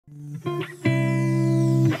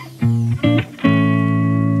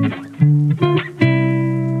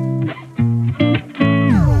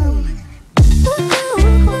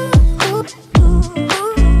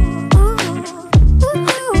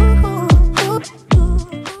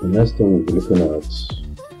next thing we'll be looking at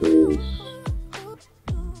is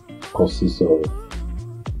causes of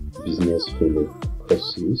business failure.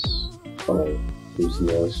 Causes of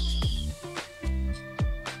business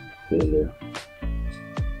failure.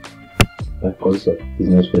 By causes of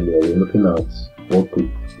business failure, we're looking at what could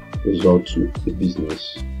result to a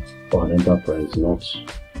business or an enterprise not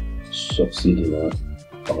succeeding,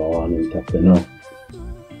 or an entrepreneur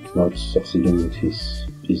not succeeding with his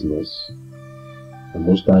business. And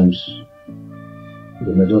most times,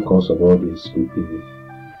 the major cause of all this could be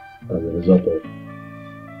as a result of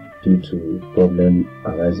due to problem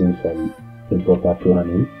arising from improper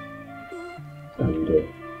planning, and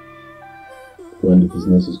when the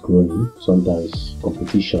business is growing, sometimes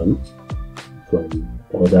competition from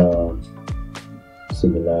other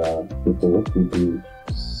similar people who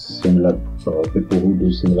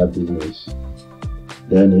do similar business.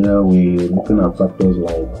 Then here we're looking at factors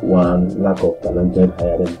like one, lack of talented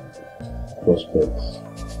hiring prospects,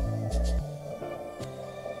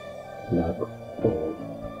 lack of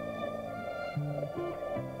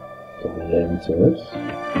talented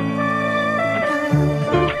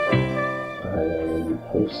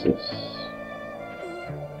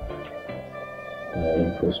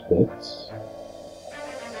hiring prospects.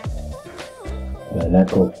 By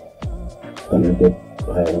lack of talented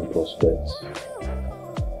hiring prospects,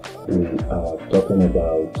 we are talking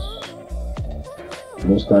about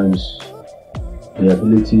most times the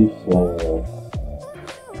ability of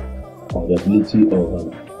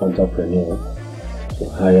an entrepreneur to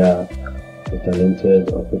hire the talented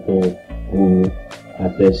or people who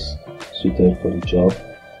are best suited for the job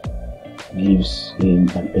gives him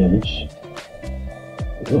an edge,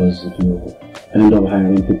 because if you end up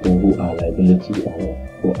hiring people who are liability or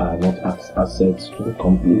who are not assets to the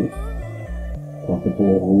company, or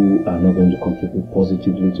people who are not going to contribute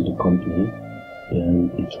positively to the company, then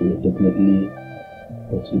it will definitely,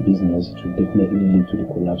 or to the business, it will definitely lead to the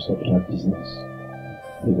collapse of that business.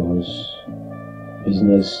 Because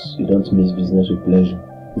business, you don't mix business with pleasure.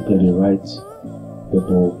 You get the right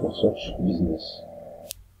people for such business.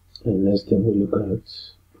 And next thing we look at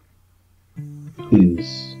is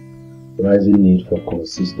rising need for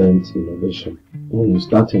consistent innovation. When you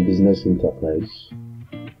start a business enterprise,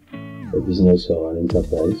 a business or an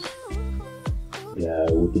enterprise, there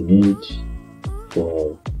will be need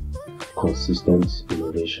for consistent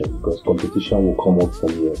innovation, because competition will come up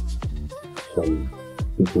from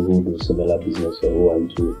people who do similar business or who are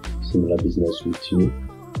into similar business with you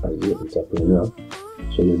as the entrepreneur.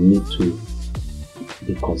 So you need to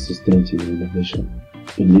be consistent in innovation.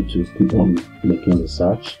 You need to keep on making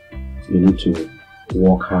research. You need to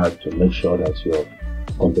work hard to make sure that your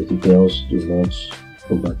competitors do not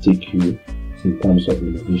overtake you in terms of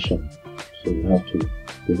innovation. So you have to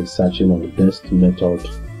be researching on the best method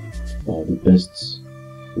or the best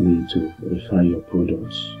way to refine your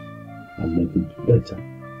products and make it better.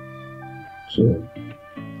 So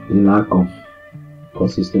lack of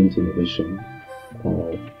consistent innovation,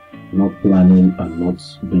 or not planning and not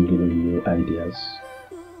bringing in new ideas,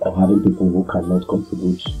 or having people who cannot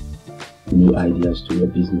contribute new ideas to your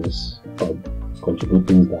business or contribute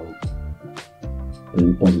things that will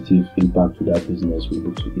bring positive impact to that business, will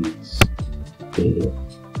lead to its failure.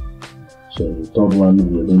 So the third one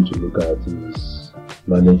we are going to look at is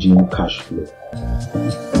managing cash flow.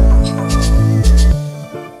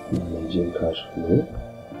 Managing cash flow.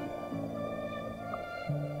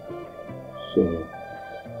 So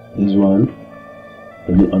this one,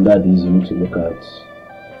 under this, you need to look at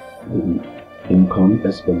the income,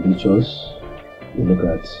 expenditures. You look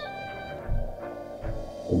at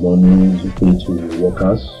the money you pay to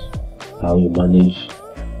workers, how you manage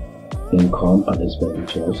income and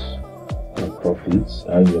expenditures and profits,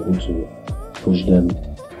 how you're able to push them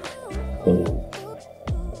for the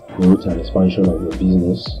growth and expansion of your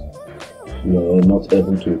business. If you're not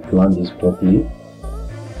able to plan this properly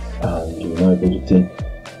and you're not able to take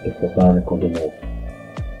a proper recording of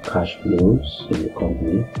cash flows in the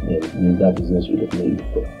company, then that business will definitely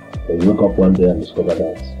fail. So you wake up one day and discover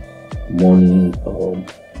that money or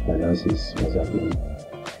finances must have been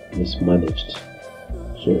mismanaged.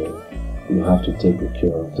 So you have to take good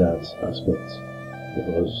care of that aspect,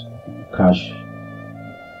 because cash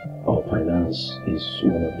or finance is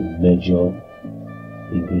one of the major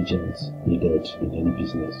ingredients needed in any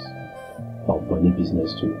business, or for any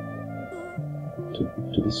business to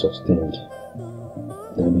be sustained.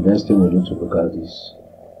 Then the next thing we need to look at is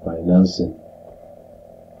financing.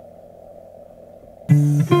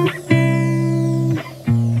 In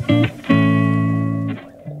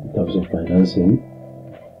terms of financing,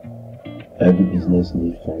 every business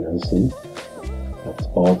needs financing. at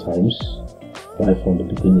all times, right from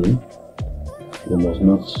the beginning. You must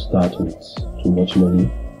not start with too much money.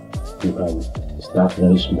 You can start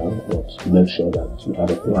very small, but make sure that you have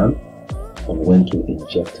a plan on when to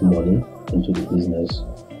inject money into the business.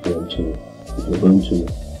 If you're going to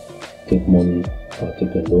take money or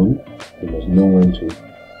take a loan, you must know when to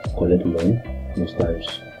collect loan. Most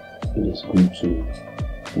times it is good to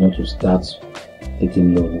not to start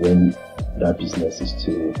taking loan when that business is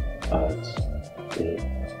still at a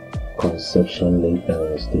conception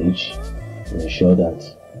stage. Ensure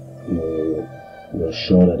that you're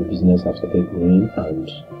sure that the business has started growing, and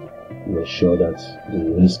you're sure that the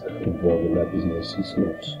risk involved in that business is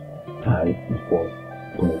not high before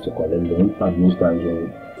going to collect loan. And most times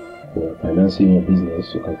when you're financing your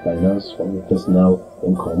business, you can finance from your personal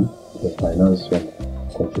income, you can finance from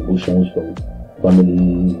contributions from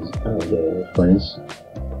families and friends,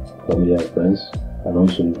 and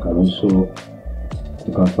also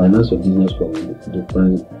you can finance your business from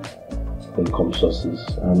different income sources.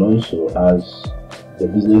 And also, as the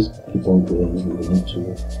business keep on growing, you need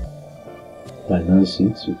to finance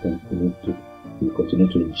it. You continue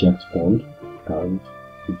to inject funds, and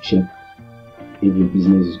you check if your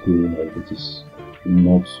business is growing or if it is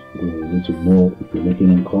not growing. You need to know if you're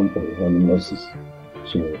making income or you're running losses.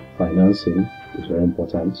 So financing is very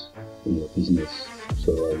important in your business.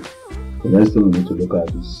 So the next thing we need to look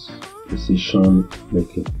at is decision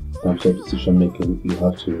making. In terms of decision making, you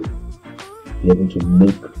have to be able to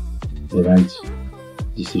make the right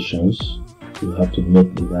decisions. You have to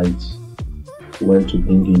make the right when to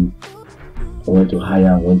bring in, when to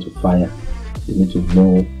hire, when to fire. You need to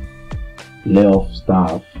know, lay off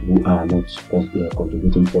staff who are not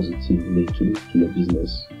contributing positively to your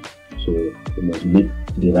business. So you must make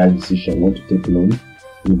the right decision when to take loan.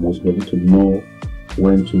 You must be able to know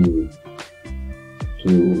when to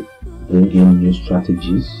bring in new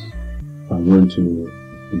strategies, and when to,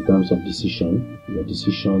 in terms of decision, your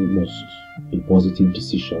decision must be positive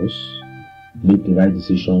decisions. Make the right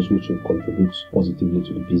decisions which will contribute positively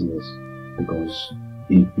to the business. Because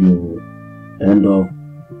if you end up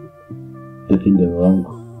taking the wrong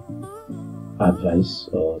advice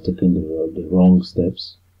or taking the wrong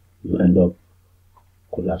steps, you end up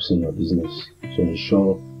collapsing your business. So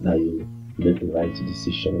ensure that you make the right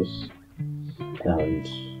decisions and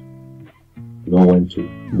know when to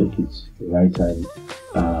make it the right time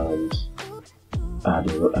and at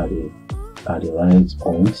the right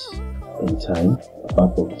point in time.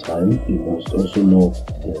 Apart from time, you must also know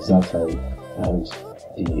the exact time and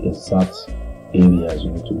the exact areas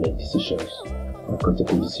you need to make decisions and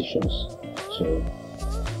critical decisions. So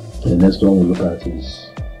the next one we look at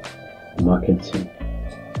is marketing.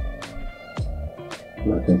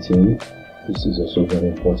 Marketing, this is also very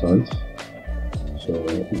important. So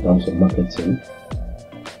in terms of marketing,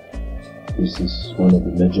 this is one of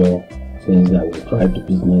the major things that will drive the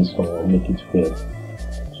business or make it fair.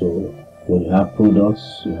 So when you have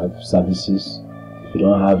products, you have services, if you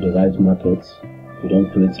don't have the right market, if you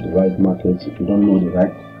don't create the right market, if you don't know the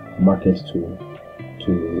right market to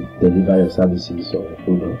deliver your services or your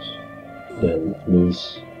products, then it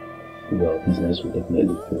means your business will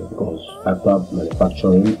definitely fail. Because after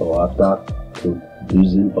manufacturing or after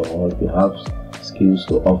producing, or if you have skills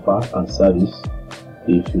to offer and service,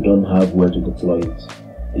 if you don't have where to deploy it,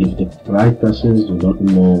 if the right persons do not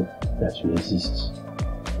know that you exist,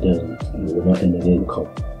 then you will not earn any income.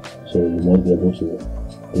 So you must be able to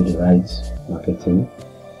do the right marketing,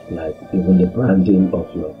 like even the branding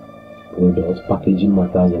of your product. Packaging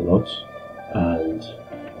matters a lot, and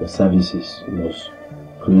the services. You must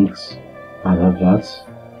create an advert,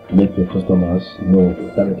 make your customers know,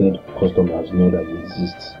 the targeted customers know that you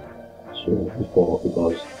exist. So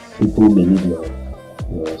because people may need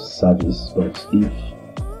your service, but if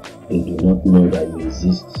they do not know that you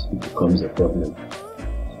exist, it becomes a problem,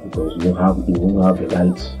 because you won't have the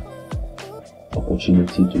right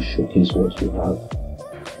opportunity to showcase what you have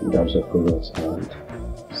in terms of products and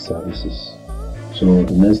services. So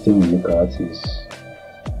the next thing we look at is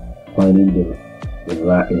finding the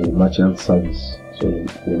merchant service. So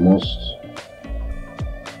we must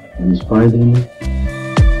use finding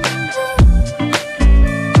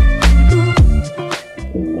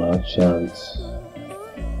a merchant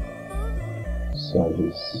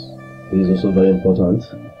service. This is also very important.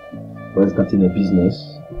 When starting a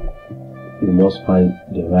business, you must find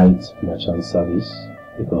the right merchant service,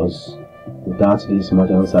 because without this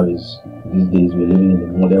merchant service, these days we're living in a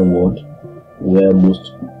modern world where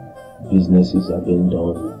most businesses are being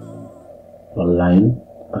done online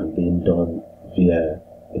and being done via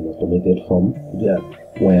an automated form, via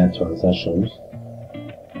wire transactions.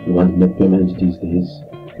 you want to make payments these days,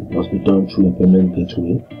 it must be done through a payment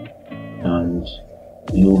gateway, and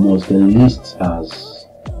you must enlist as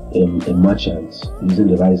a merchant using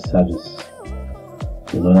the right service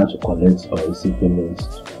in order to collect or receive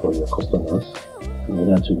payments from your customers, in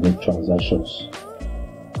order to make transactions.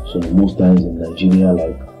 So most times in Nigeria,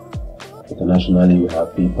 like internationally, we have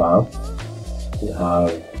PayPal. We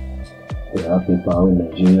have PayPal in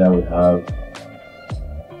Nigeria. We have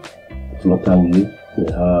Flutterwave. We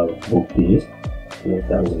have GoPay.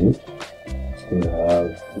 Flutterwave. We have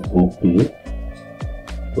GoPay.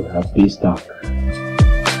 We have Paystack.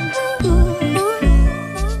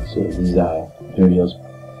 So these are various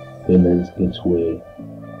payment gateway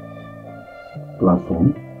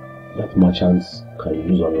platforms that merchants can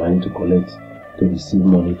use online to receive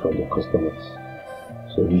money from their customers.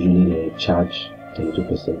 So usually they charge a little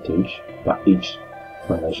percentage per each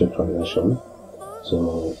financial transaction.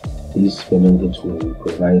 So this payment gateway will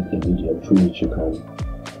provide a medium through which you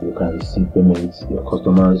can receive payments. Your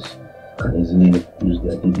customers can easily use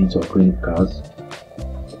their debit or credit cards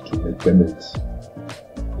to make payments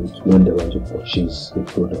when they want to purchase the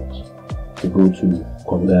product. You go to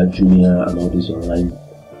Konga, Jumia, and all these online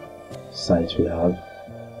sites we have.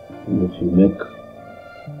 And if you make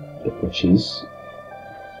a purchase,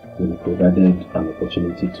 you'll be provided an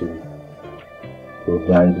opportunity to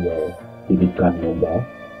provide your debit card number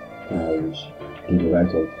and do the right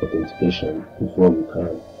authentication before you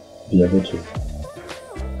can be able to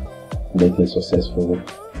make a successful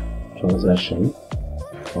transaction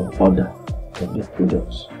or order of the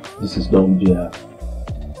products. This is done via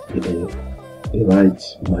the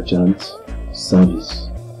right merchant service.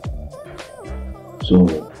 So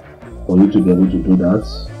for you to be able to do that,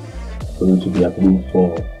 for you to be approved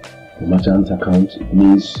for a merchant account, it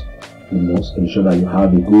means you must ensure that you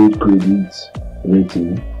have a good credit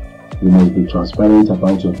rating. You must be transparent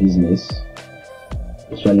about your business,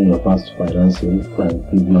 especially your past financing and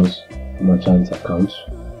previous merchant accounts.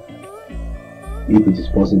 If it is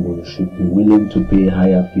possible, you should be willing to pay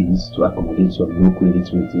higher fees to accommodate your low credit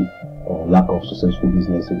rating or lack of successful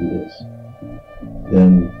business evidence.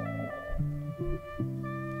 Then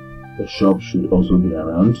the shop should also be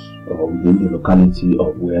around or within the locality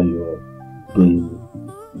of where you're doing,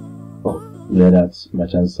 or where that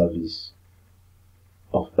merchant service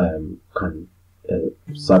of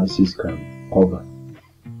services can cover.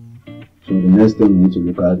 So the next thing you need to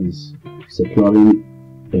look at is securing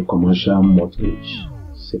a commercial mortgage.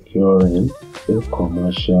 Securing a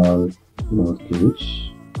commercial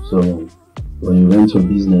mortgage. So when you rent your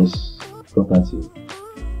business property,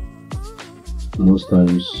 most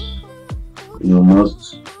times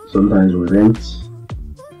sometimes we rent,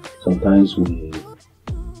 sometimes we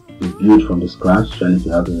build from the scratch, trying to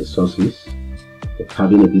have the resources. But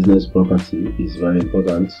having a business property is very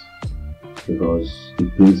important because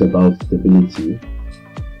it brings about stability.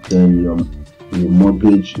 Then your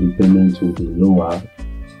mortgage repayment will be lower,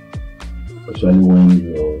 especially when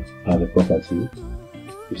you have a property.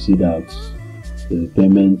 You see that the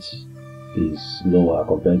repayment is lower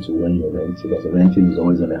compared to when you rent, because the renting is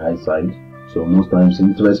always on the high side. So most times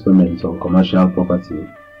interest payments on commercial property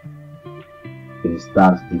is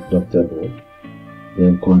tax deductible.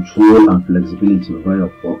 Then control and flexibility over your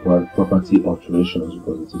property alterations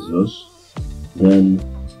because it is yours. Then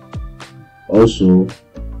also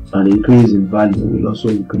an increase in value will also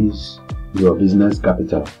increase your business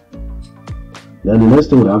capital. Then the next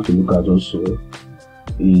thing we have to look at also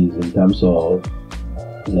is in terms of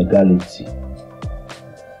legality.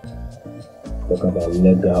 Talk about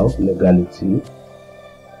legality.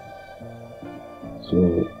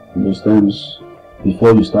 So most times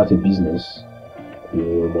before you start a business,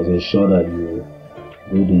 you must ensure that you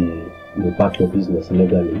back your business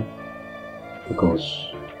legally,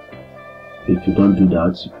 because if you don't do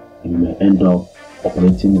that, you may end up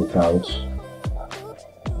operating without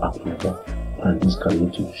approval, and this can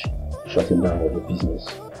lead to shutting down of the business.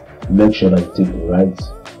 Make sure that you take the right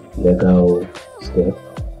legal step.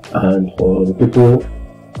 And for the people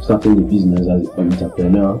starting the business as an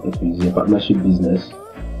entrepreneur, if it is a partnership business,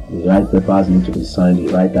 the right papers need to be signed,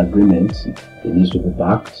 the right agreement, it needs to be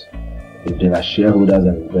backed. If there are shareholders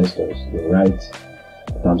and investors, the right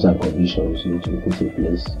terms and conditions need to be put in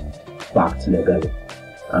place, backed legally.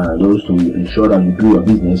 And also ensure that you do your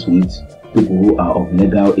business with people who are of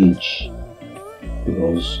legal age,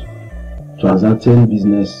 because transacting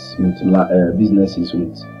businesses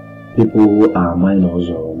with people who are minors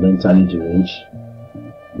or mentally deranged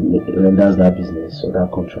renders that business or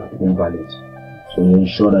that contract invalid. So you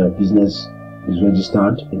ensure that your business is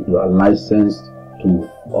registered, you are licensed to,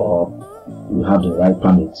 or you have the right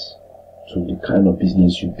permits to the kind of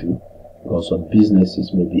business you do, because some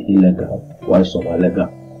businesses may be illegal while some are legal.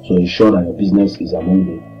 So ensure that your business is among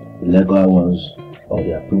the legal ones or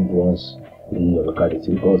the approved ones in your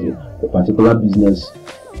locality, because a particular business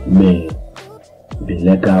may be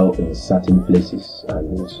legal in certain places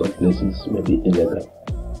and in some places may be illegal.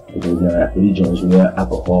 Because there are regions where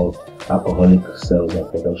alcoholic sales and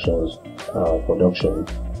production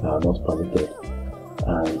are not permitted,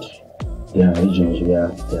 and there are regions where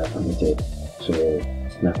they are permitted. So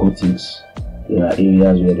narcotics, there are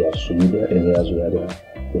areas where they are sold, there are areas where they are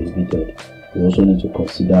prohibited. You also need to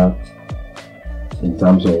consider, in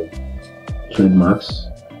terms of trademarks,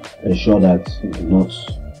 ensure that you do not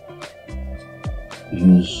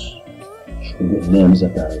use names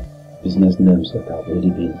that are business names that have already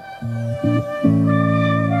been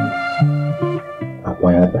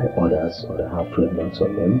acquired by others or that have trademarks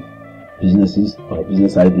on them. Businesses or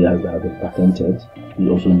business ideas that have been patented, you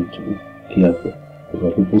also need to be careful,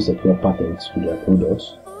 because people secure patents to their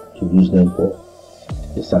products to use them for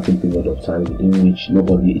a certain period of time within which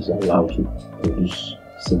nobody is allowed to produce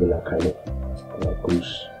similar kind of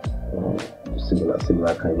goods,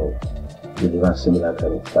 similar kind of deliver similar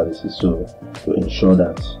kind of services. So to ensure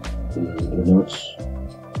that you do not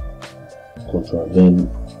contravene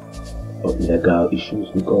legal issues,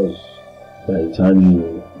 because by the time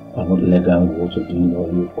you are not legal in what you're doing or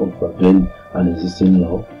you contravene an existing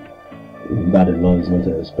law, remember the law is not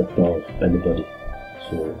a respecter of anybody.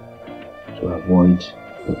 So to avoid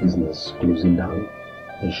the business closing down,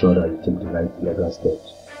 ensure that you take the right legal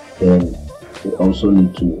steps. Then you also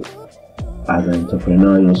need to, as an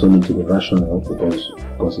entrepreneur, you also need to be rational, because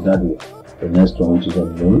consider the next one, which is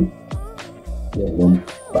unknown, the unknown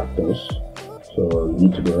factors. So you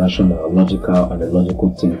need to be rational, logical, and a logical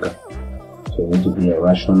thinker. So you need to be a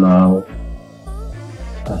rational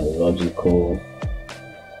and logical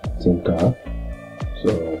thinker. So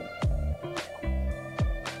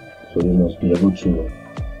you must be able to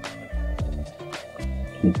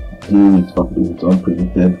deal with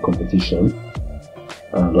unpredicted competition,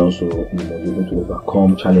 and also you must be able to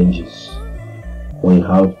overcome challenges. When you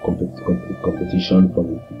have competition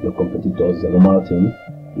from your competitors, the normal thing,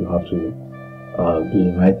 you have to do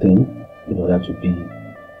the right thing in order to be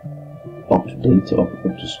up to date, up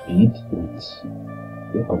to speed with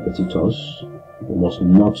your competitors. You must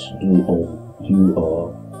not do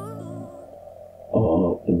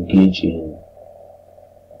or engage in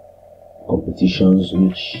competitions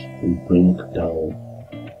which will bring down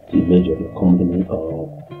the image of your company or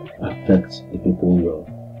affect the people you're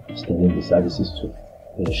extending the services to.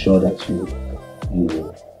 Ensure that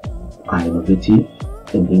you are innovative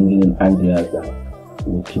in bringing in ideas that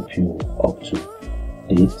will keep you up to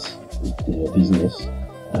date with your business,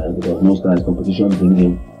 and because most times competition brings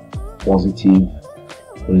in positive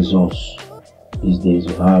results. These days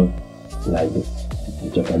you have like the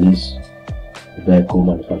Japanese vehicle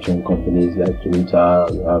manufacturing companies like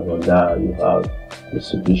Toyota, you have Honda, you have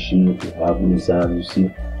Mitsubishi, you have Nissan. You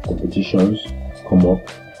see competitions come up,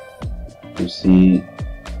 you see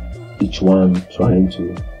each one trying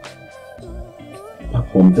to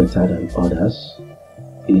perform better than others,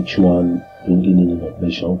 each one bringing in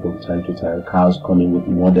innovation from time to time, cars coming with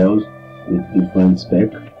models with different spec,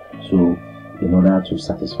 so in order to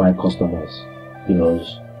satisfy customers,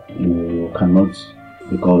 because you cannot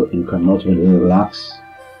really relax,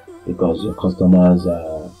 because your customers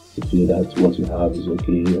feel that what you have is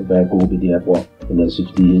okay, your vehicle will be there for the next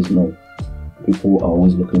 50 years. No, people are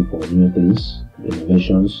always looking for new things,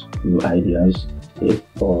 innovations, new ideas,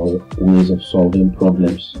 or ways of solving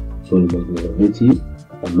problems. So you must be innovative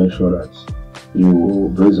and make sure that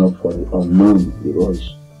you brace up for the unknown,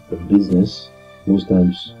 because in business, most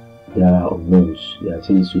times there are unknowns, there are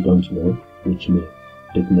things you don't know which may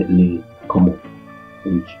definitely come up,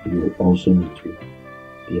 which you also need to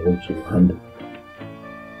be able to handle.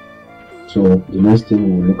 So the next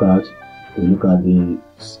thing we'll look at the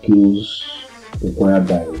skills required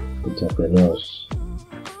by entrepreneurs.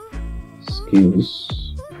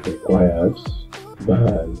 Skills required by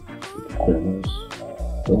entrepreneurs.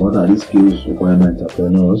 So what are these skills required by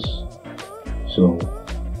entrepreneurs? So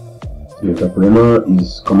the entrepreneur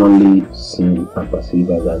is commonly seen and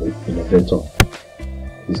perceived as an innovator.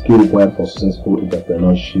 The skill required for successful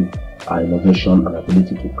entrepreneurship are innovation and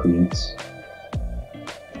ability to be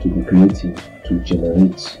creative, to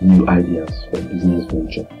generate new ideas for business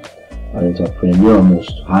venture. An entrepreneur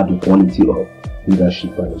must have the quality of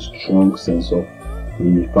leadership and a strong sense of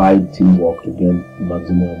unified teamwork to gain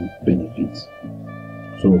maximum benefits.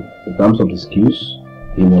 So in terms of the skills,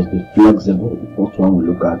 he must be flexible. The first one we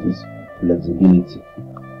look at is flexibility.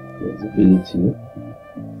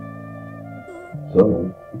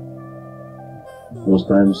 So most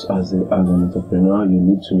times as an entrepreneur, you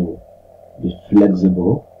need to be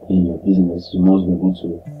flexible in your business. You must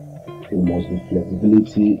be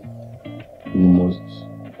flexibility. You must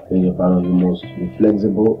be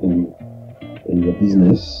flexible in your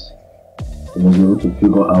business. You must be able to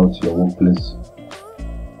figure out your workplace.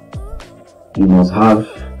 You must have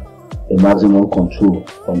a maximum control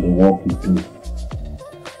on the work you do,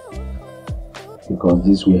 because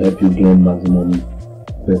this will help you gain maximum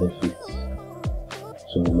benefits.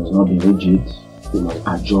 So you must not be rigid. You must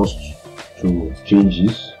adjust to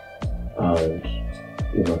changes and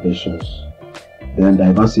innovations. Then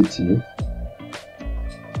diversity.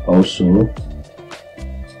 Also,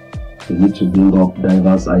 you need to bring up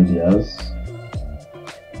diverse ideas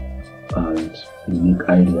and unique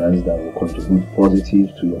ideas that will contribute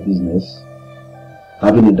positive to your business.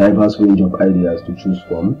 Having a diverse range of ideas to choose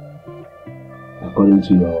from according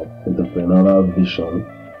to your entrepreneurial vision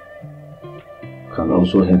can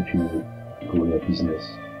also help you grow your business.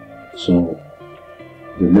 So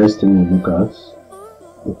the next thing we look at,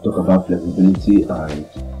 we talk about flexibility and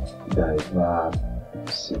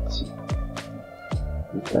diversity.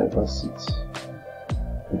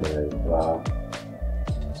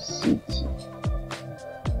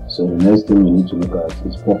 So the next thing we need to look at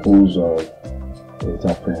is purpose of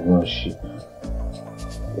entrepreneurship.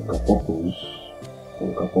 Look at purpose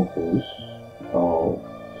of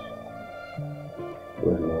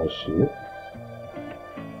entrepreneurship.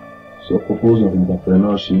 So purpose of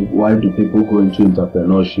entrepreneurship. Why do people go into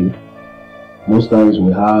entrepreneurship? Most times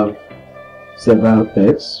we have several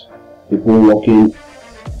perks. People working.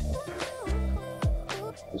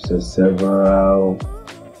 It says several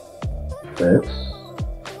perks.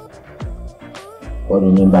 What do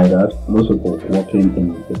you mean by that? Most people working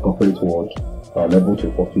in the corporate world are unable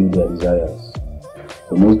to fulfill their desires.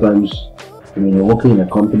 So most times when you're working in a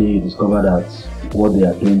company, you discover that what they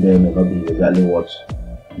are doing there may not be exactly what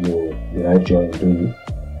you enjoy doing.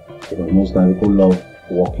 Because most times people love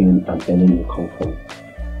working and earning income from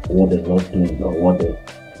what they love doing or what they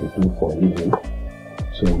do for a living.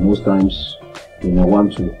 So most times you may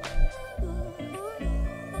want to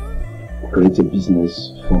create a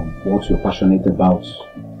business from what you're passionate about.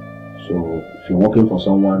 So if you're working for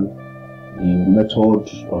someone, the method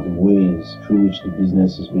or the ways through which the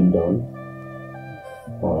business is being done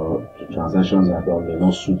or the transactions are done may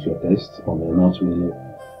not suit your taste or may not really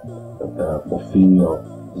fulfill your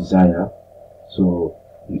desire. So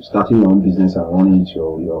starting your own business and running it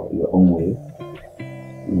your own way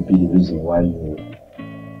will be the reason why you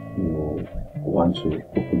want to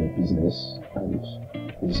open a business, and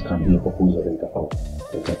this can be a purpose of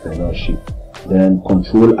entrepreneurship. Then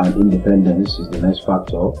control and independence is the next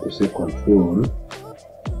factor. We say control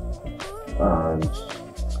and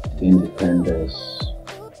independence.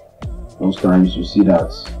 Most times you see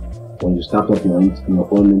that when you start up your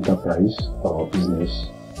own enterprise or business,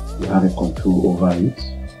 you have a control over it.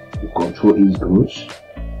 You control its growth.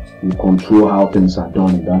 You control how things are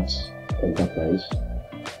done in that enterprise.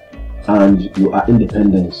 And you are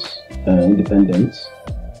independent. Independence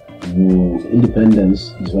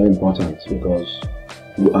is very important because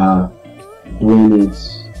you are doing it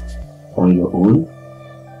on your own.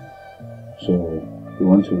 So you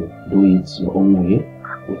want to do it your own way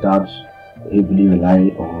without heavily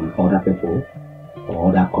relying on other people or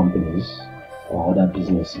other companies or other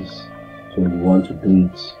businesses. So you want to do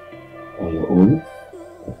it on your own,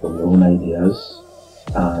 from your own ideas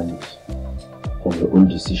and from your own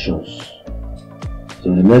decisions.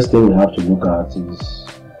 So the next thing we have to look at is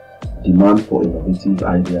demand for innovative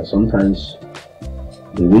ideas. Sometimes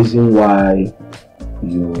the reason why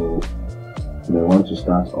you may want to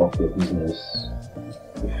start off your business,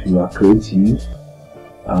 if you are creative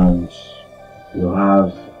and you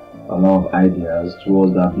have a lot of ideas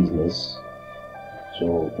towards that business,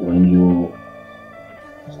 so when you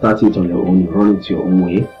start it on your own, you run it your own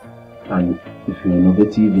way, and if you're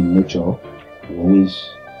innovative in nature, you always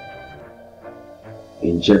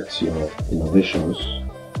inject your innovations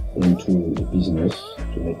into the business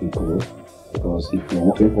to make it grow. Because if you're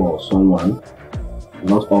working for someone,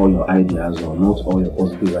 not all your ideas or not all your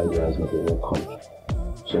positive ideas may be welcomed.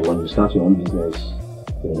 So when you start your own business,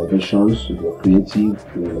 your innovations, if you're creative,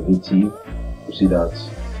 you're innovative, you see that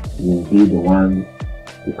you will be the one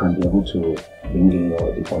who can be able to bring in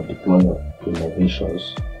or deploy your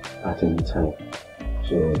innovations at any time.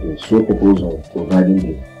 So the sole purpose of providing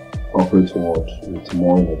the corporate world with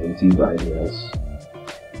more innovative ideas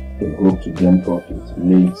in hope to gain profit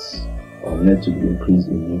led to the increase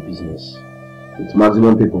in new business. With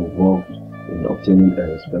maximum people involved in obtaining a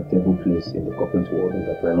respectable place in the corporate world,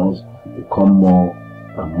 entrepreneurs become more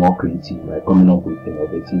and more creative by coming up with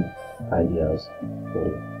innovative ideas for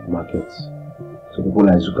the market. So people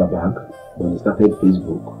like Zuckerberg, when he started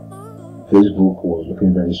Facebook was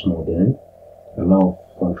looking very small then. A lot of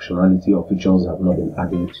functionality or features have not been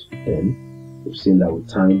added then. We've seen that with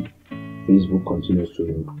time, Facebook continues to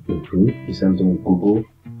improve. The same thing with Google,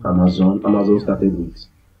 Amazon. Amazon started with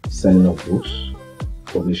selling of books,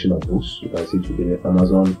 publishing of books. You can see today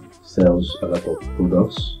Amazon sells a lot of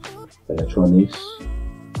products, electronics,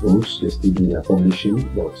 books. They still do their publishing,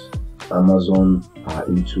 but Amazon are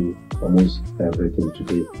into almost everything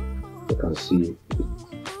today. You can see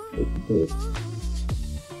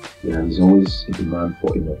there is always a demand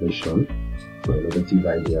for innovation, for innovative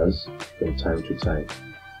ideas from time to time.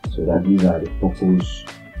 So that these are the purpose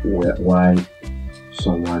why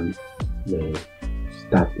someone may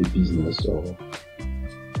start a business or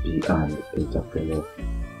be an entrepreneur.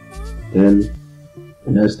 Then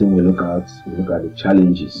the next thing we look at the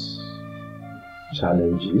challenges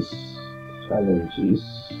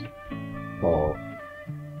of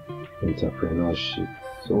entrepreneurship.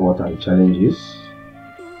 So what are the challenges?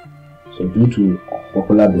 So due to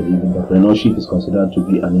popular belief, entrepreneurship is considered to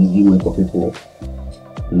be an easy way for people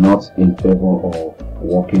not in favor of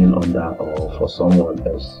working under or for someone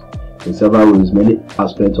else. In several ways, many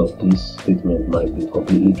aspects of this statement might be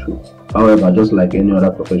completely true. However, just like any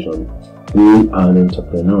other profession, being an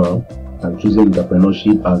entrepreneur and choosing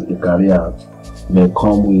entrepreneurship as a career may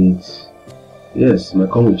come with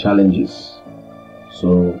challenges.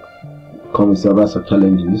 So come with several such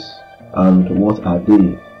challenges, and what are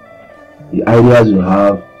they? The ideas you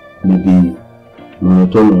have may be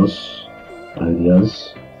monotonous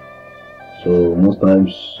ideas. So most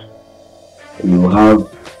times you have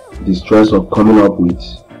the stress of coming up with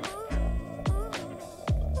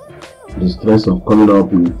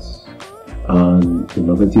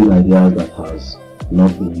innovative ideas that has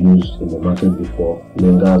not been used in the market before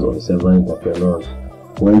lingers on several entrepreneurs.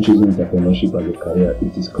 When choosing entrepreneurship as a career,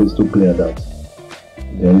 it is crystal clear that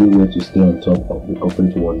the only way to stay on top of the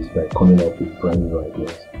corporate world is by coming up with brand new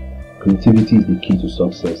ideas. Creativity is the key to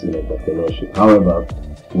success in entrepreneurship. However,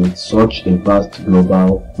 with such a vast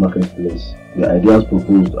global marketplace, the ideas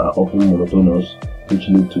proposed are often monotonous, which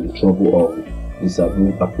lead to the trouble of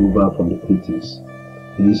disapproval from the critics.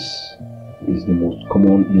 This is the most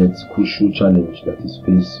common yet crucial challenge that is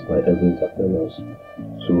faced by every entrepreneur.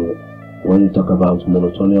 So when you talk about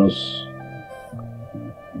monotonous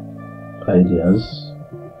ideas,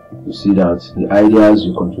 you see that the ideas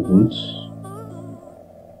you contribute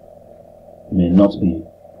may not be,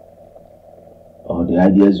 or the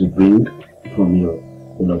ideas you bring from your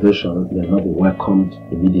innovation may not be welcomed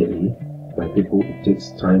immediately by people. It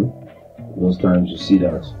takes time. Most times you see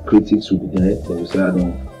that critics will be there. They will say,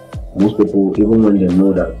 most people, even when they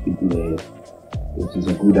know that it is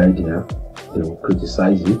a good idea, they will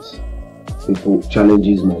criticize it.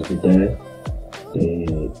 Challenges must be there.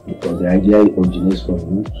 Because the idea originates from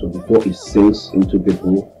you, so before it sinks into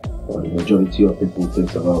people, or the majority of people,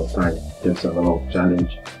 takes a lot of time, takes a lot of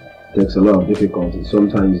challenge, takes a lot of difficulty.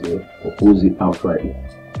 Sometimes they oppose it outrightly.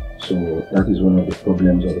 So that is one of the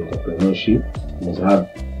problems of entrepreneurship. You must have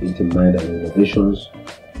it in mind that innovations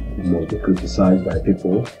must be criticized by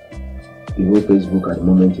people. Even Facebook at the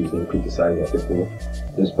moment is being criticized by people.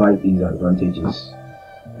 Despite its advantages,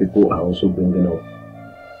 people are also bringing up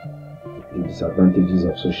the disadvantages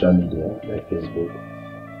of social media like Facebook,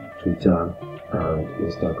 Twitter, and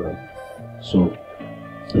Instagram. So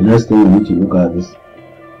the next thing we need to look at is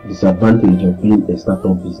disadvantage of being a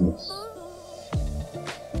startup business.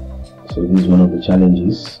 So this is one of the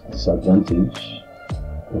challenges, disadvantage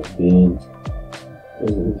of being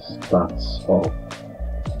a startup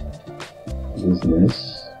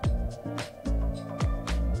business.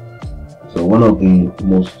 So one of the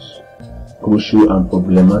most crucial and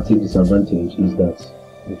problematic disadvantage is that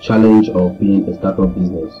the challenge of being a startup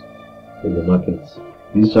business in the market.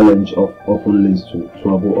 This challenge often leads to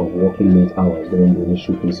trouble of working late hours during the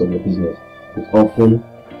initial phase of the business. It's often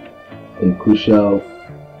a crucial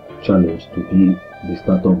challenge to be the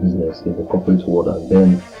startup business in the corporate world and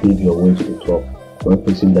then pave your way to the top when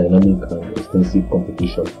facing dynamic and extensive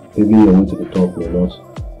competition. Paving your way to the top may not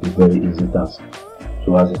be a very easy task.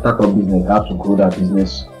 So as a startup business, you have to grow that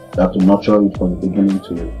business. You have to nurture it from the beginning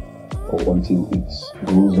until it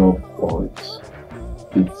grows up or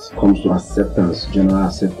it comes to acceptance, general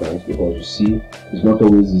acceptance, because you see, it's not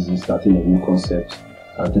always easy starting a new concept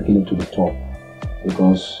and taking it to the top,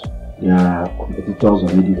 because there are competitors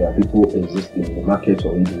already, there are people existing in the market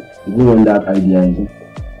already. Even when that idea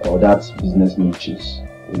or that business niches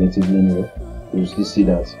relatively new, you still see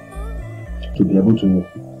that to be able to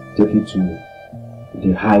take it to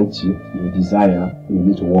the height you desire, you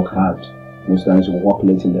need to work hard. Most times you work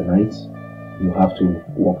late in the night, you have to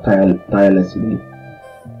work tirelessly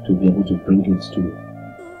to be able to bring it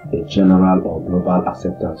to a general or global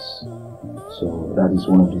acceptance. So that is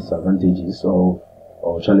one of the disadvantages or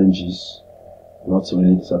challenges, not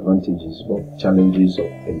really disadvantages, but challenges of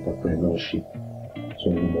entrepreneurship. So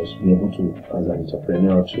you must be able to, as an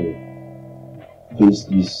entrepreneur, to face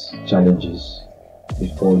these challenges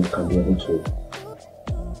before you can be able to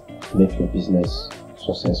make your business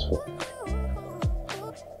successful.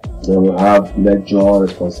 Then we have major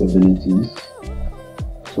responsibilities.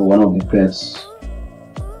 So one of the perks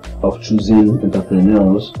of choosing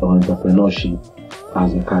entrepreneurs or entrepreneurship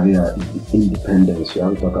as a career is the independence. You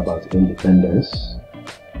have to talk about independence.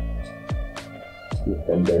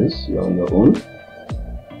 Independence, you're on your own.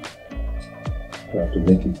 You have to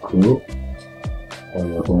make it grow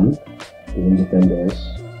on your own. The independence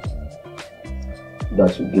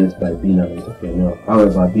that you get by being an entrepreneur.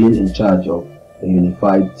 However, being in charge of a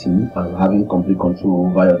unified team and having complete control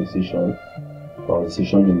over your decision or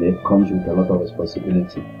decision you make comes with a lot of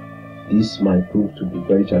responsibility. This might prove to be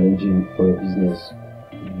very challenging for your business.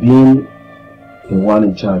 Being the one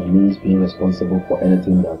in charge means being responsible for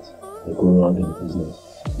anything that may go wrong in the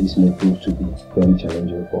business. This may prove to be very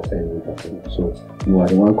challenging for any entrepreneur. So you are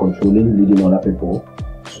the one controlling, leading other people.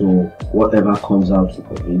 So whatever comes out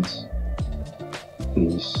of it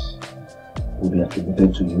will be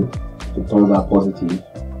attributed to you. If it turns out positive,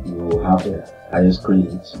 you will have the highest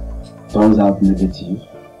credit. Turns out negative,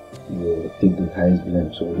 you will take the highest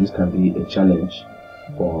blame. So this can be a challenge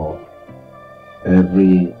for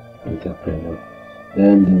every entrepreneur.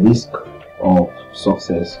 Then the risk of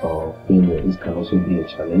success or failure, this can also be a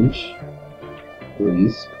challenge. The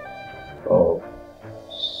risk of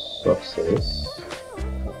success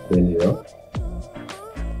or failure.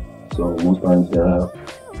 So most times there are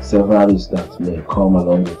several risks that may come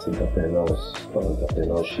along with entrepreneurs or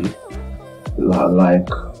entrepreneurship. Like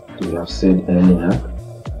we have said earlier,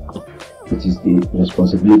 it is the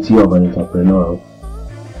responsibility of an entrepreneur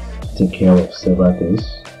to take care of several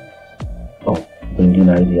things, of bringing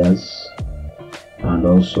ideas and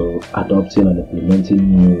also adopting and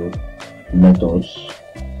implementing new methods.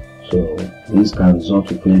 So this can result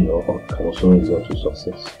to failure or can also result to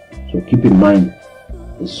success. So keep in mind,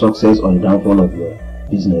 the success or the downfall of your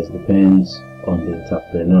business depends on the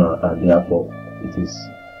entrepreneur, and therefore it is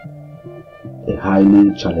a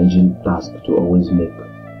highly challenging task to always make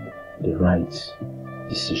the right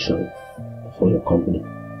decision for your company.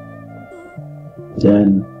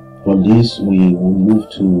 Then from this we will move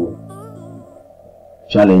to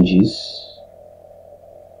challenges.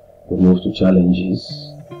 We move to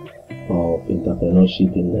challenges of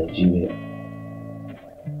entrepreneurship in Nigeria.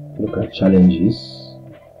 Look at challenges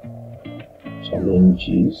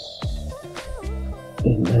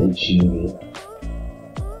in Nigeria.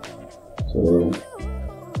 So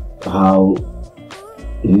how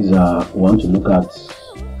these are want to look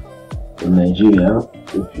at in Nigeria.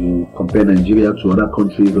 If you compare Nigeria to other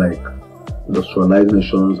countries like industrialized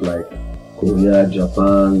nations like Korea,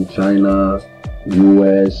 Japan, China,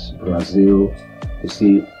 US, Brazil, you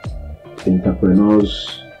see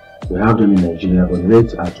entrepreneurs, we have them in Nigeria, but the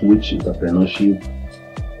rate at which entrepreneurship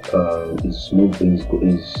is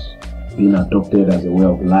being adopted as a way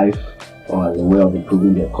of life or as a way of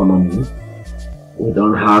improving the economy. We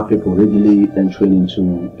don't have people readily entering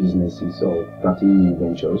into businesses or starting new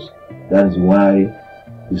ventures. That is why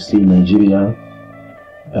you see in Nigeria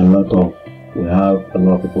we have a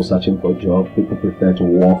lot of people searching for a job. People prefer to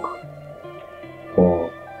work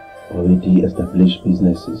for already established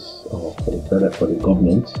businesses or for the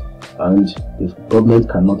government. And if government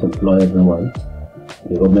cannot employ everyone,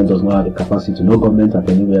 the government does not have the capacity. No government at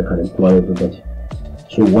anywhere can employ everybody.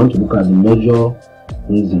 So we want to look at the major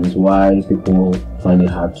reasons why people find it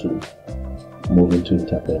hard to move into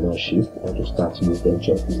entrepreneurship or to start new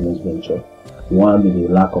venture, business venture. One is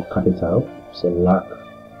the lack of capital. It's a lack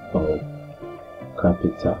of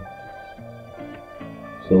capital.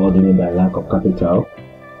 So what do you mean by lack of capital?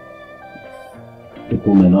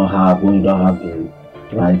 People may not have, when you don't have the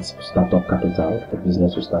right startup capital, the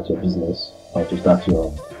business to start your business, or to start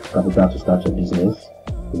your capital to start your business,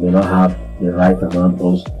 you may not have the right amount.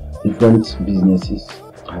 Those different businesses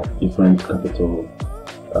have different capital,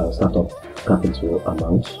 startup capital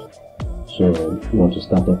amounts. So if you want to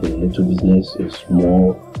start up a little business, a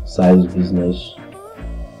small size business,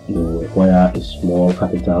 you require a small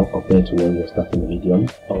capital compared to when you're starting a medium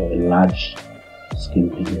or a large scale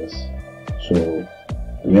business. So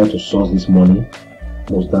we have to source this money.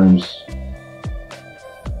 most times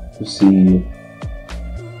you see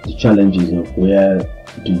the challenges of where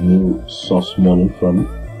do you source money from,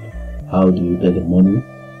 how do you get the money.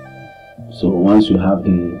 So once you have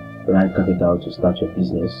the right capital to start your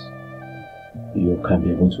business, you can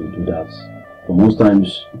be able to do that. But most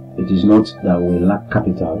times it is not that we lack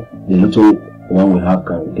capital. The little one we have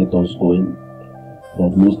can get us going,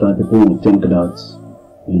 but most times people will think that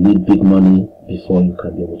you need big money before you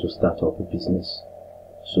can be able to start up a business.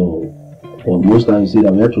 So, but most times you see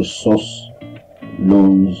that we have to source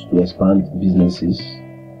loans to expand businesses,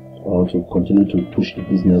 or to continue to push the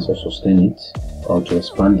business or sustain it, or to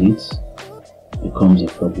expand it, becomes a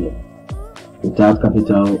problem. Without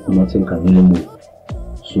capital, nothing can really move.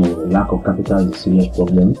 So lack of capital is a serious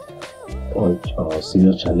problem, or a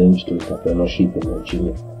serious challenge to entrepreneurship in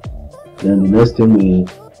Nigeria. Then the next thing we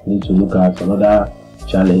need to look at, another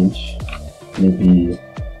challenge, maybe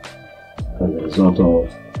as a result of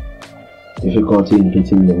difficulty in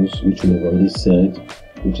getting loans, which we have already said,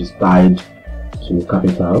 which is tied to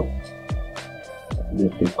capital.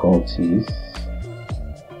 Difficulties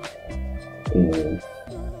in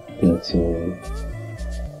getting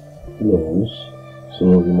loans. So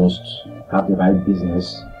we must have the right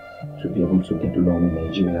business to be able to get a loan in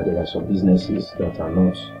Nigeria. There are some businesses that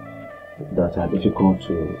are difficult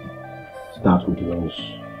to start with loans.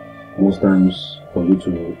 Most times, for you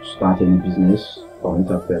to start any business or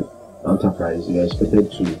enterprise, you are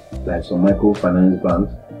expected to, like some microfinance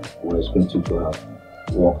banks, will expect you to have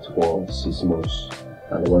worked for 6 months,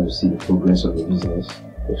 and they want to see the progress of the business.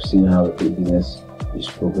 They've seen how the business is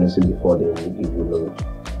progressing before they will give you loan.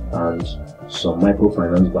 And some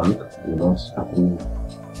microfinance bank do not approve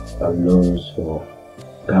loans for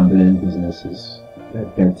gambling businesses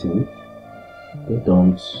like betting. They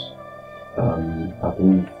don't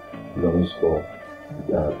approve loans for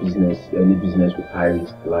any business with high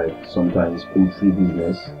risk, like sometimes poultry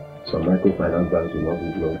business. Some microfinance banks do not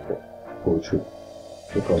give loan for poultry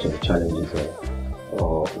because of the challenges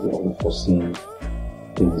or the unforeseen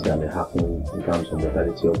things that may happen in terms of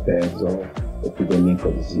mortality of birds, or epidemic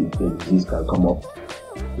or disease can come up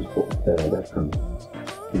before, that can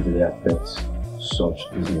easily affect such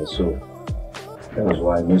business. So that is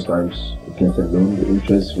why most times to get a loan, the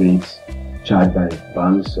interest rates charged by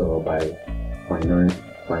banks or by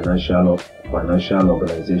financial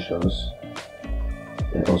organizations,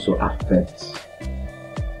 they also affect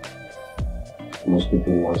most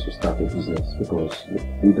people who want to start a business, because the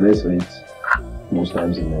interest rates most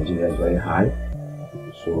times in Nigeria is very high,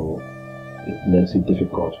 so it makes it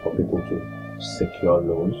difficult for people to secure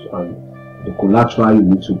loans, and the collateral you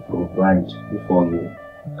need to provide before you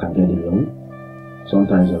can get a loan,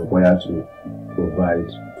 sometimes you're required to provide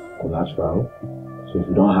collateral. So if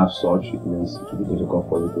you don't have such, it means it will be difficult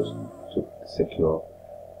for you to secure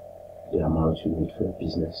the amount you need for a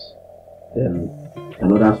business. Then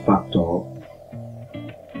another factor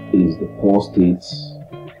is the poor state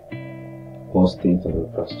of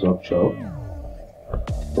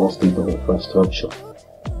infrastructure.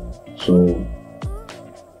 So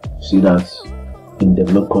see that in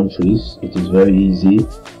developed countries it is very easy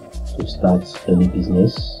to start any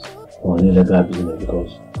business or any legal business,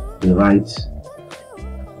 because the right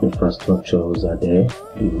infrastructures are there,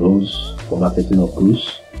 the roads for marketing of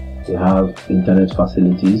goods, you have internet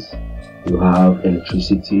facilities, you have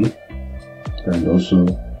electricity, and also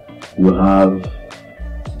you have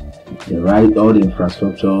all the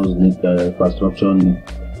infrastructures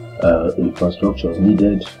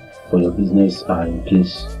needed for your business are in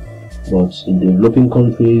place. But in developing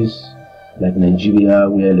countries like Nigeria,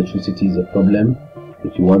 where electricity is a problem,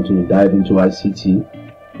 if you want to dive into ICT,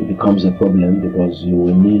 it becomes a problem, because you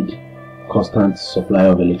will need constant supply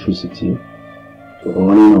of electricity. So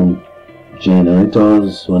running on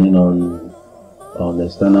generators, running on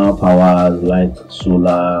external powers like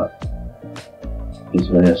solar is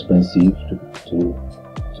very expensive to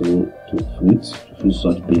foot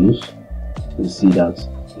such bills. We see that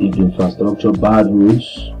if the infrastructure, bad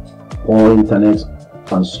roads, poor internet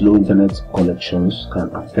and slow internet connections can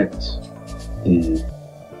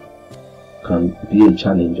be a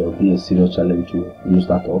challenge, or be a serious challenge to new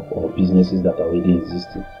startup or businesses that are already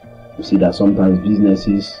existing. You see that sometimes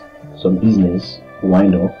some business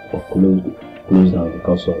wind up or close down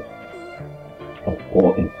because of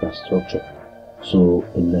poor infrastructure. So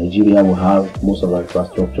in Nigeria, we have most of our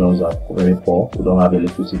infrastructures are very poor. We don't have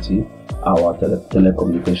electricity. Our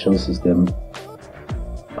telecommunication system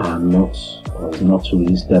is not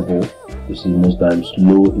really stable. You see most times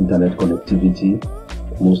low internet connectivity,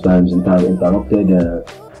 most times interrupted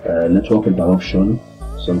network interruption.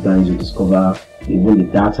 Sometimes you discover even the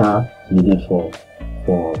data needed for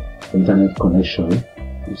for internet connection,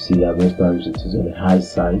 you see that most times it is on the high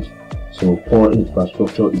side. So poor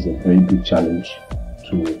infrastructure is a very big challenge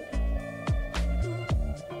to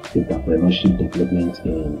entrepreneurship development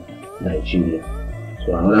in Nigeria.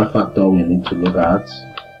 So another factor we need to look at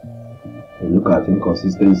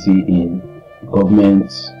inconsistency in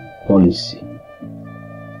government policy.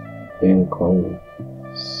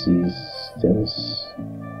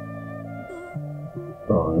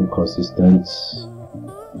 Inconsistent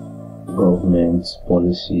government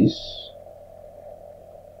policies.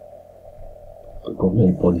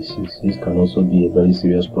 This can also be a very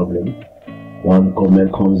serious problem. One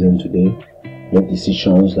government comes in today, make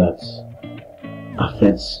decisions that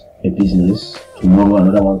affects a business. Tomorrow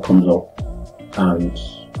another one comes up and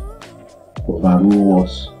overrule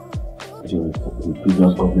what the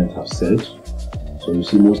previous government have said. So you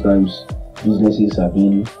see, most times businesses have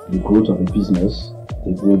been the growth of a business.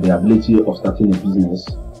 The ability of starting a business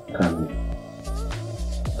can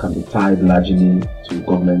be tied largely to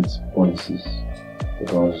government policies,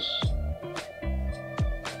 because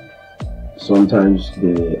sometimes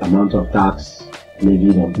the amount of tax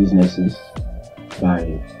levied on businesses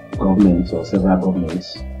by governments or several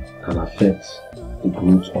governments can affect the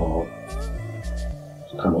growth, or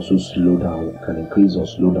can also can increase or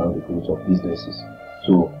slow down the growth of businesses.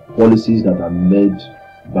 So policies that are made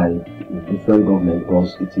by different governments,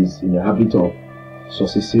 because it is in the habit of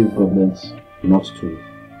successive governments not to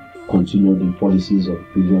continue the policies of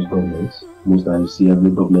previous governments. Most times you see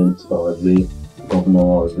every government or every governor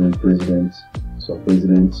or every president, some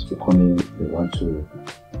presidents they come in with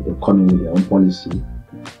their own policy,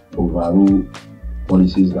 overrule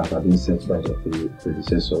policies that have been set by their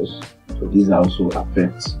predecessors. So these also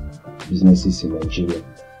affect businesses in Nigeria.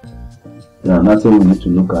 Now, another thing we need to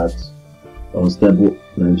look at: unstable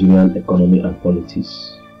Nigerian economy and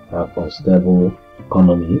politics. Have unstable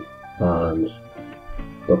economy and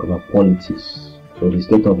talk about politics. So the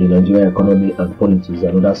state of the Nigerian economy and politics is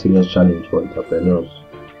another serious challenge for entrepreneurs.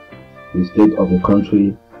 The state of the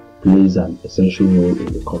country plays an essential role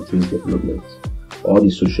in the country's development. All the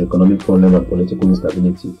socio-economic problem and political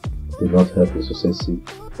instability do not help the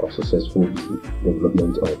successful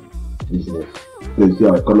development of business. So you see,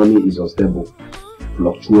 our economy is unstable,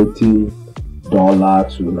 fluctuating dollar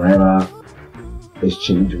to naira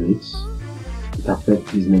exchange rates. It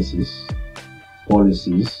affects businesses,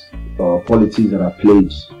 policies or politics that are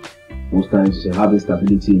played. Most times you have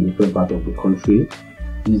instability in different parts of the country.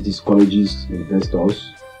 This discourages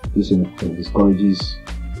investors. This discourages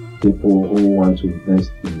people who want to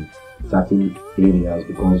invest in certain areas,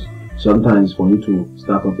 because sometimes for you to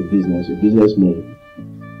start up a business may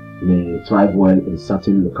thrive well in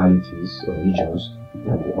certain localities or regions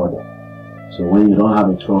than the other. So when you don't have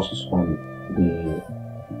a trust on the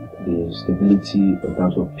stability in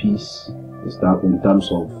terms of peace, in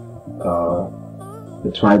terms of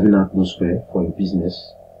the thriving atmosphere for your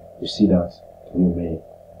business, you see that you may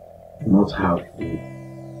not have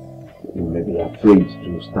you may be afraid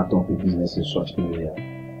to start up a business in such area.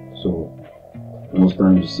 So most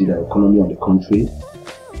times you see the economy of the country,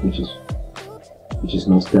 which is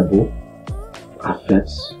not stable,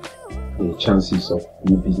 affects the chances of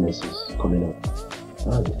new businesses coming up.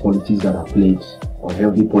 The politics that are played,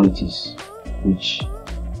 unhealthy politics, which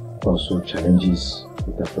also challenges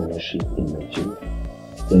entrepreneurship in Nigeria.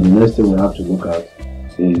 Then the next thing we have to look at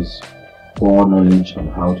is poor knowledge on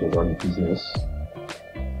how to run a business.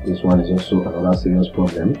 This one is also another serious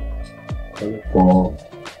problem.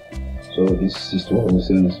 So this is what we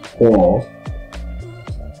say is poor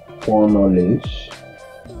knowledge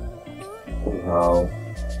on how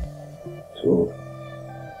to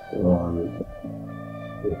run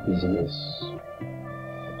a business.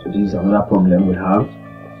 So this is another problem we have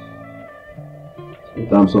in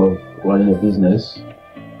terms of running a business.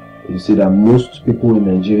 You see that most people in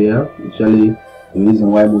Nigeria, actually the reason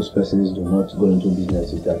why most persons do not go into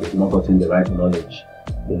business is that they've not gotten the right knowledge,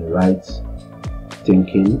 the right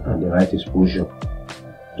thinking and the right exposure.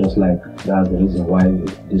 Just like that's the reason why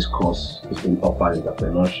this course is being offered,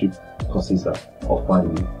 entrepreneurship courses are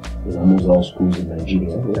offered in almost all schools in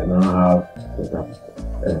Nigeria. We now have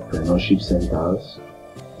entrepreneurship centers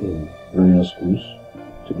in various schools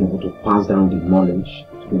to be able to pass down the knowledge,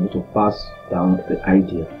 to be able to pass down the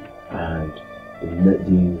idea and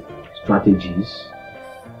the strategies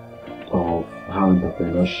of how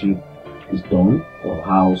entrepreneurship is done, or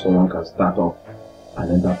how someone can start up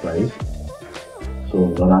an enterprise. So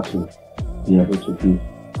in order to be able to give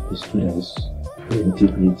the students the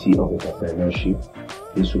nitty-gritty of entrepreneurship,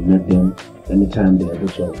 this will make them, anytime they're able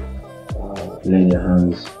to lay their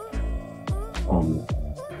hands on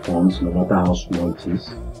funds, no matter how small it is,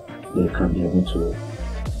 they can be able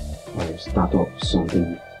to start up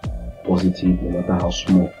something positive, no matter how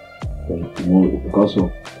small. But because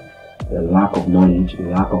of the lack of knowledge, the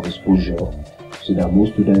lack of exposure, so that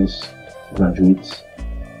most students graduate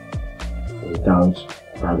without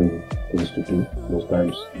having things to do. Most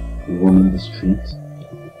times, roaming the street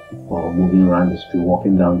or moving around the street,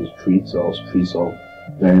 walking down the streets or streets of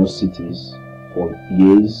various cities for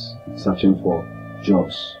years, searching for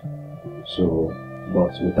jobs. So,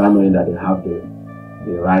 but without knowing that they have the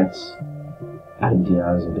right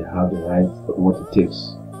ideas and they have the right what it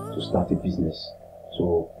takes to start a business.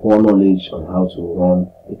 So, poor knowledge on how to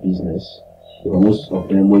run a business. Because most of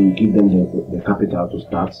them, when you give them the capital to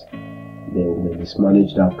start, they will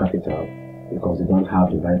mismanage that capital because they don't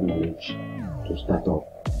have the right knowledge to start up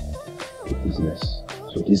a business.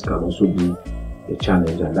 So this can also be a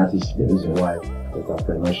challenge, and that is the reason why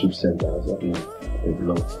entrepreneurship centers are being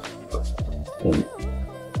developed in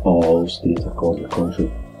all states across the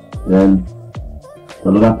country. Then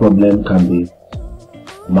another problem can be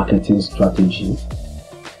marketing strategy.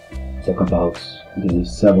 Talk about the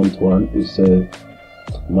seventh one. We say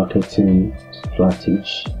marketing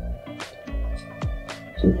strategy.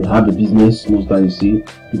 So if you have a business, most times you see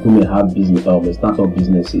people may have business or may start up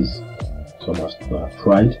businesses. Some have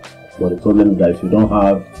tried, but the problem is that if you don't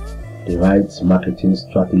have the right marketing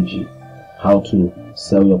strategy, how to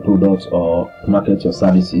sell your products or market your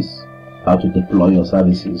services, how to deploy your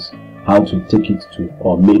services, how to take it to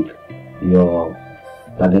or make your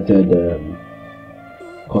targeted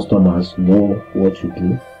customers know what you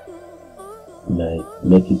do, may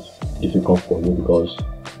make it difficult for you, because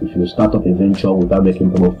if you start up a venture without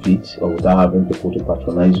making profit or without having people to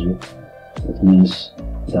patronize you, it means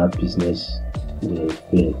that business will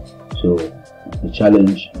fail. So the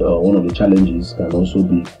challenge, one of the challenges can also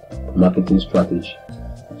be marketing strategy.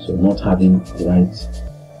 So not having the right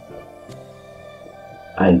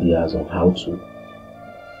ideas on how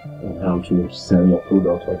to sell your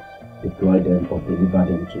product or deploy them or deliver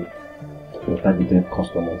them to your targeted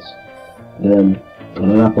customers. Then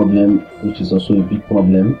another problem, which is also a big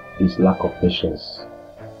problem, is lack of patience.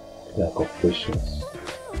 Lack of patience.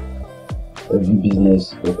 Every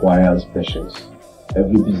business requires patience.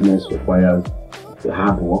 Every business requires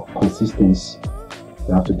hard work, consistency.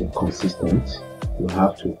 You have to be consistent. You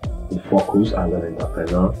have to be focused as an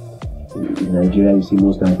entrepreneur. In Nigeria, you see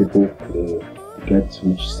most time people get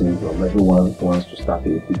rich syndrome. Everyone wants to start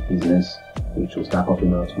a big business which will start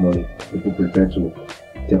costing out money. People prepare to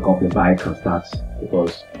take up a bike and start,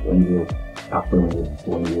 because when you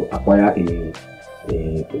acquire a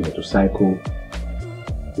motorcycle,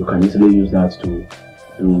 you can easily use that to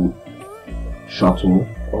do shuttle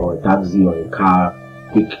or a taxi or a car,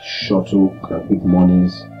 quick shuttle and quick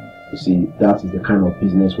mornings. You see, that is the kind of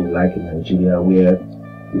business we like in Nigeria, where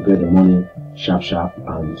you get the money sharp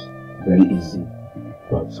and very easy.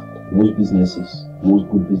 But most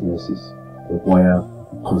good businesses require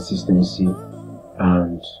consistency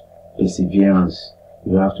and perseverance.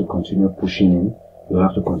 You have to continue pushing in. You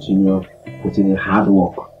have to continue putting in hard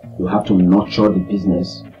work. You have to nurture the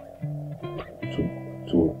business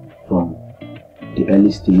from the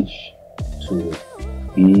early stage to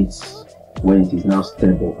it when it is now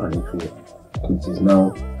stable, and it is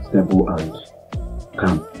now stable and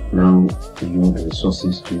can now yield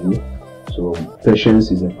resources to you. So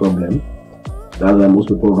patience is a problem. That's why most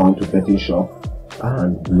people run to betting shop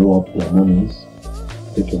and blow up their monies.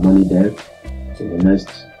 Take your money there. In the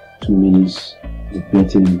next 2 minutes, you're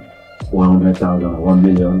betting 100,000 or 1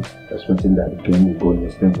 million, expecting that the game will go in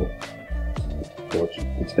your favor. But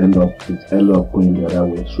it end up going the other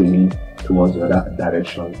way, swinging towards the other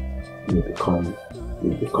direction. You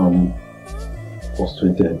become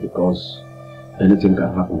frustrated, because anything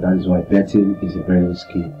can happen. That is why betting is a very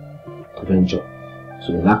risky venture.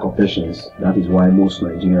 So the lack of patience, that is why most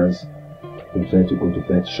Nigerians prefer to go to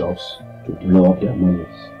bet shops to blow up their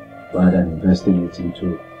monies rather than investing it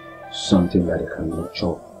into something that they can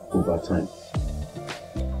nurture over time.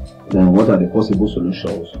 Then what are the possible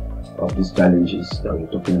solutions of these challenges that we're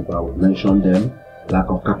talking about? We mentioned them: lack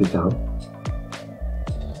of capital,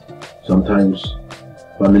 sometimes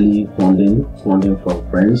family funding from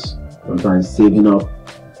friends, sometimes saving up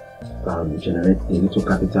generate a little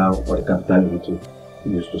capital, or the capital you need to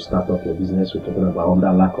use to start up your business. We're talking about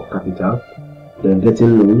under lack of capital. Then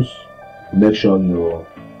getting loans. Make sure you're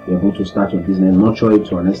able to start your business, nurture it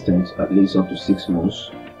to an extent, at least up to 6 months,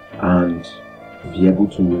 and be able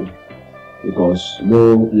to, because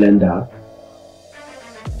no lender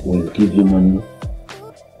will give you money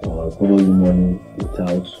or borrow you money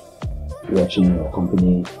without watching your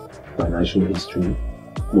company financial history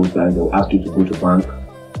most times they'll ask you to go to bank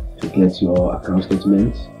to get your account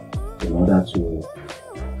statement in order to,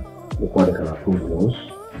 before they can approve loans,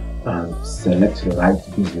 and select the right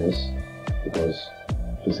business, because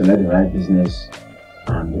to select the right business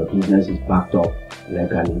and your business is backed up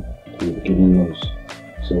legally, you'll be giving loans.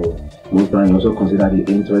 So most times you also consider the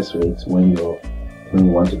interest rates when you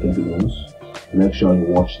want to get loans. Make sure you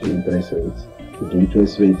watch the interest rate. If the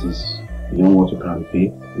interest rate is beyond what you can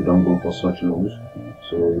pay, you don't go for such loans.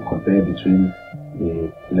 So you compare between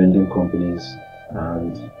the lending companies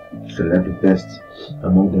and select the best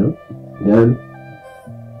among them. Then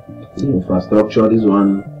the infrastructure, this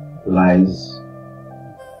one lies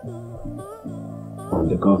on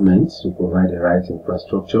the government to provide the right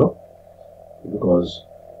infrastructure, because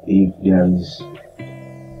if there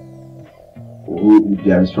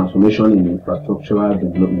is transformation in infrastructural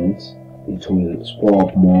development, it will spur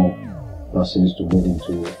up more persons to move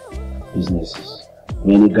into businesses.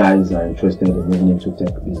 Many guys are interested in moving into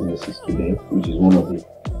tech businesses today, which is one of the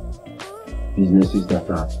businesses that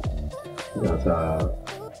are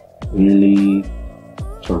really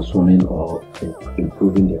transforming or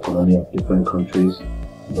improving the economy of different countries.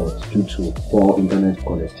 But due to poor internet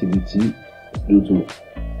connectivity, due to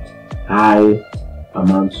high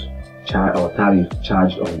amount or tariff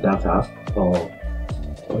charged on data, or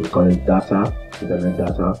you call it data, internet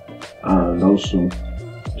data, and also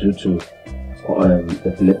due to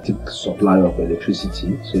epileptic supply of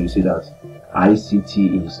electricity. So you see that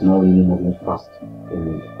ICT is not really moving fast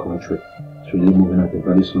in the country. It's really moving at a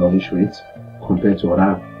very sluggish rate compared to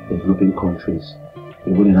other developing countries.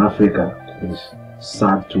 Even in Africa, it's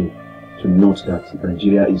sad to note that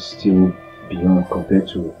Nigeria is still beyond compared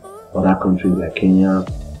to other countries like Kenya,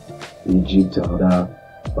 Egypt, and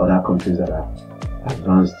other countries that are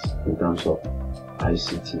advanced in terms of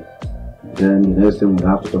ICT. Then the next thing we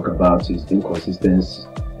have to talk about is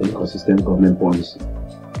inconsistent government policy.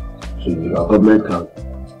 So your government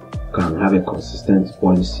can have a consistent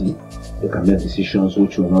policy. They can make decisions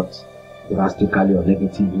which will not drastically or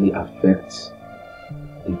negatively affect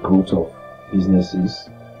the growth of businesses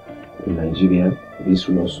in Nigeria. This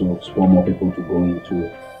will also spur more people to go into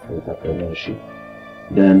entrepreneurship.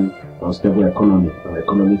 Then unstable economy. Our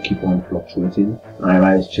economy keep on fluctuating.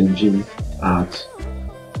 Naira is changing at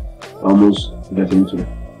almost getting to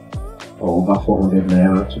over 400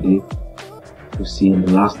 Naira today. You see in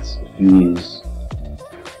the last few years,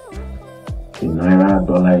 the Naira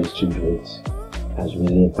dollar exchange rate has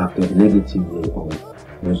really impacted negatively on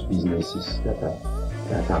most businesses that are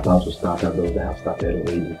about to start and those that have started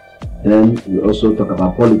already. Then we also talk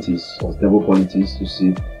about politics, unstable politics. You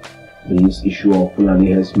see this issue of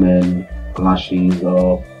Fulani herdsmen clashes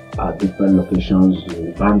or at different locations,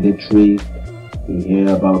 banditry. You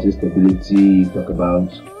hear about instability. You talk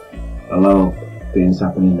about a lot of things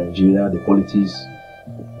happening in Nigeria. The politics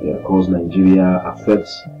across Nigeria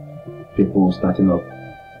affects people starting up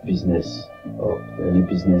business or any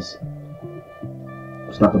business.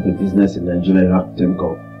 To start up a business in Nigeria, you have to think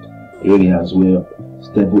of areas where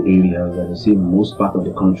stable areas, and you see most part of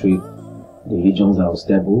the country, the regions are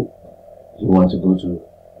unstable. You want to go to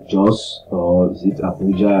Jos, or is it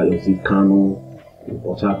Abuja, or is it Kano,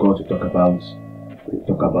 Port Harcourt, to talk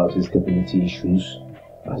about instability issues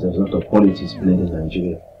as a result of politics played in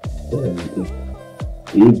Nigeria. Then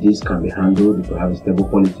if this can be handled, if we have a stable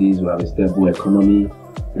politics, we have a stable economy,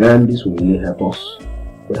 then this will really help us.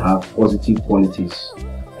 We have positive politics,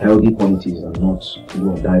 healthy politics, and not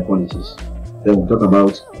do or die politics. Then we'll talk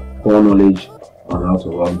about poor knowledge on how to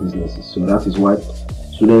run businesses. So that is why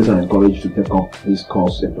students are encouraged to take up this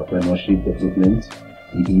course, entrepreneurship development,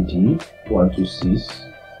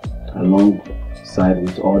 EED126, alongside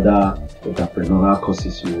with other entrepreneurial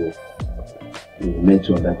courses you meant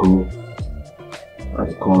to undergo at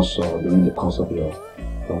the course or during the course of your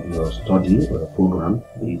study or your program,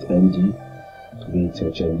 be it ND, be it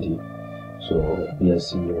HND, so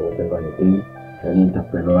BSc or whatever you're doing. Any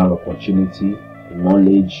entrepreneurial opportunity,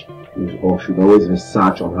 knowledge, you should always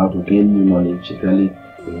research on how to gain new knowledge, especially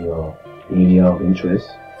in your area of interest.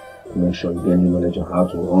 Make sure you gain new knowledge on how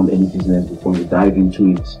to run any business before you dive into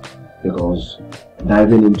it, because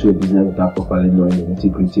diving into a business without properly knowing the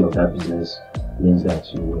nitty-gritty of that business means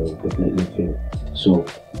that you will definitely fail. So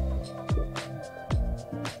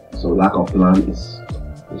lack of plan is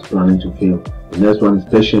planning to fail. The next one is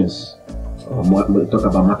patience. We talk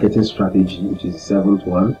about marketing strategy, which is the seventh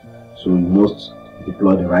one. So you must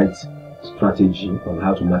deploy the right strategy on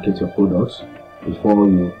how to market your products. Before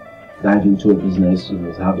you dive into a business, you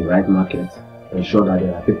must have the right market. Ensure that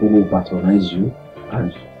there are people who patronize you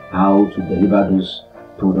and how to deliver those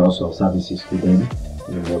products or services to them.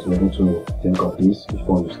 You must be able to think of this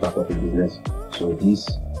before you start up a business. So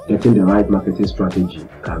getting the right marketing strategy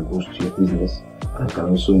can boost your business and can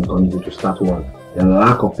also encourage you to start one. The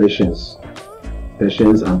lack of patience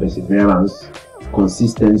and perseverance,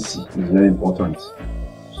 consistency is very important.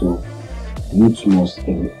 So youth must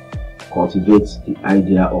cultivate the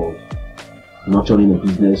idea of nurturing a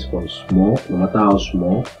business from small, no matter how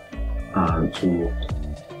small, and to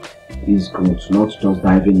this growth, not just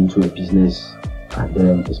diving into a business and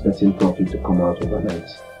then expecting profit to come out overnight.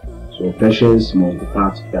 So patience must be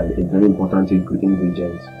part and a very important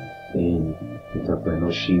ingredient in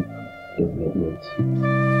entrepreneurship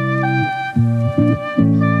development.